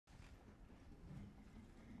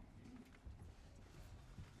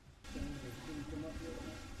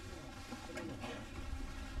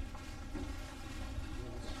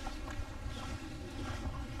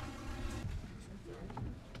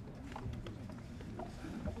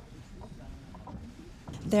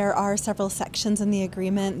There are several sections in the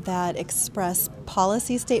agreement that express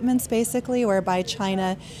policy statements, basically, whereby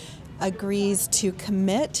China agrees to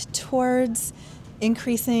commit towards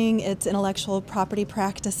increasing its intellectual property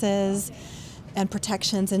practices and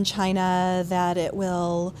protections in China, that it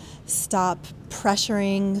will stop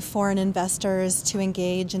pressuring foreign investors to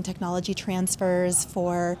engage in technology transfers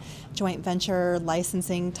for joint venture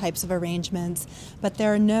licensing types of arrangements. But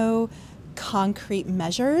there are no concrete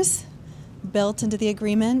measures built into the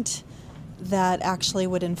agreement that actually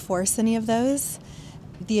would enforce any of those.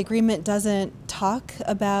 The agreement doesn't talk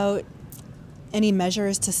about any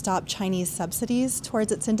measures to stop Chinese subsidies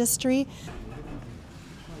towards its industry.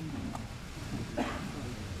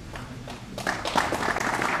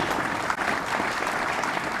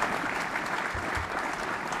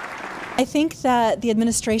 I think that the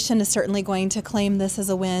administration is certainly going to claim this as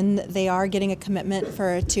a win. They are getting a commitment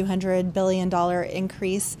for a $200 billion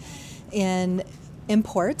increase in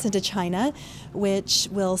imports into China, which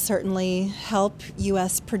will certainly help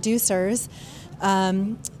U.S. producers.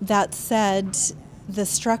 That said, the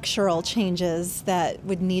structural changes that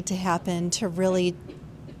would need to happen to really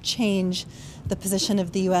change the position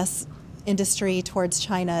of the U.S. industry towards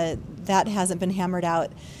China, that hasn't been hammered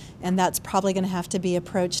out. And that's probably going to have to be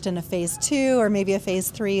approached in a phase 2 or maybe a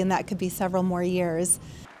phase 3, and that could be several more years.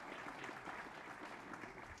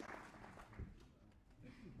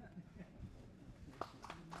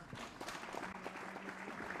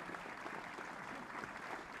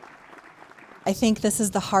 I think this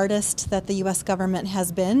is the hardest that the U.S. government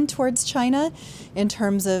has been towards China in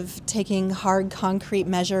terms of taking hard, concrete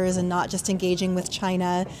measures and not just engaging with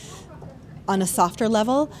China on a softer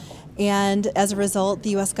level. And as a result,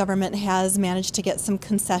 the U.S. government has managed to get some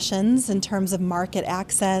concessions in terms of market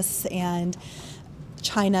access and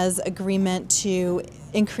China's agreement to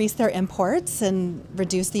increase their imports and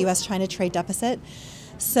reduce the U.S. China trade deficit.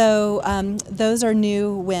 So those are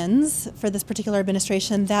new wins for this particular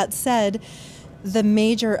administration. That said, the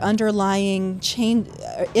major underlying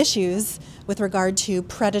issues with regard to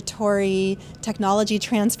predatory technology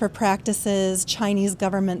transfer practices, Chinese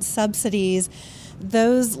government subsidies,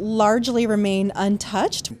 those largely remain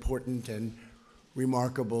untouched. Important and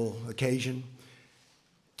remarkable occasion.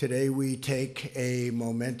 Today we take a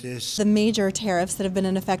momentous... The major tariffs that have been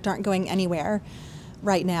in effect aren't going anywhere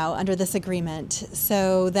right now under this agreement.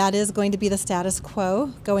 So that is going to be the status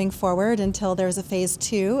quo going forward until there's a phase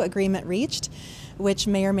 2 agreement reached, which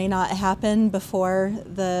may or may not happen before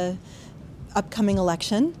the upcoming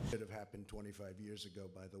election. Should have happened 25 years ago,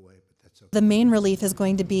 by the way, but that's okay. The main relief is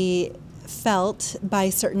going to be felt by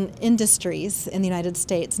certain industries in the United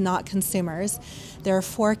States, not consumers. There are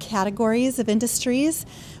 4 categories of industries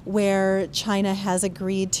where China has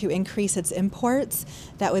agreed to increase its imports.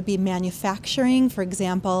 That would be manufacturing, for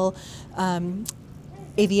example,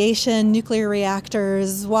 aviation, nuclear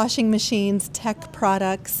reactors, washing machines, tech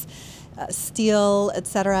products, steel,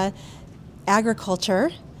 etc.,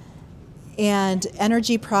 agriculture, and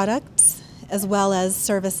energy products, as well as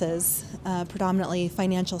services, predominantly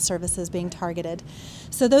financial services being targeted.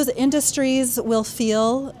 So those industries will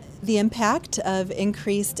feel the impact of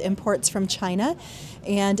increased imports from China,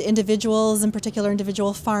 and individuals, in particular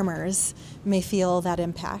individual farmers, may feel that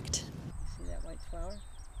impact. See that white flower?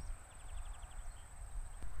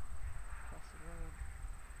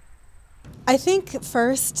 I think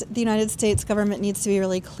first the United States government needs to be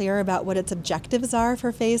really clear about what its objectives are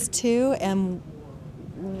for phase 2 and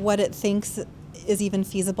what it thinks is even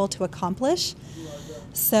feasible to accomplish.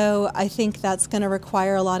 So I think that's going to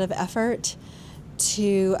require a lot of effort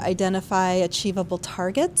to identify achievable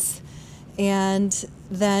targets, and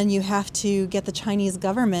then you have to get the Chinese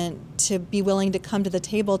government to be willing to come to the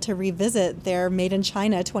table to revisit their Made in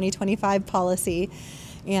China 2025 policy.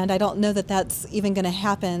 And I don't know that that's even going to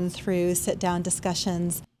happen through sit-down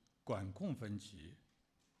discussions. 管控分歧，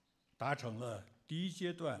达成了第一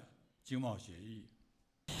阶段经贸协议。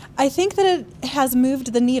 I think that it has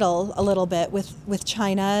moved the needle a little bit with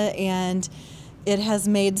China, and it has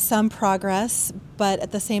made some progress, but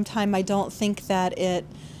at the same time I don't think that it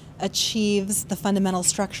achieves the fundamental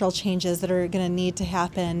structural changes that are going to need to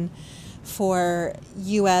happen for the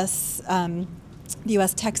U.S.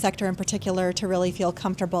 tech sector in particular to really feel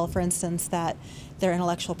comfortable, for instance, that their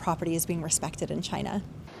intellectual property is being respected in China.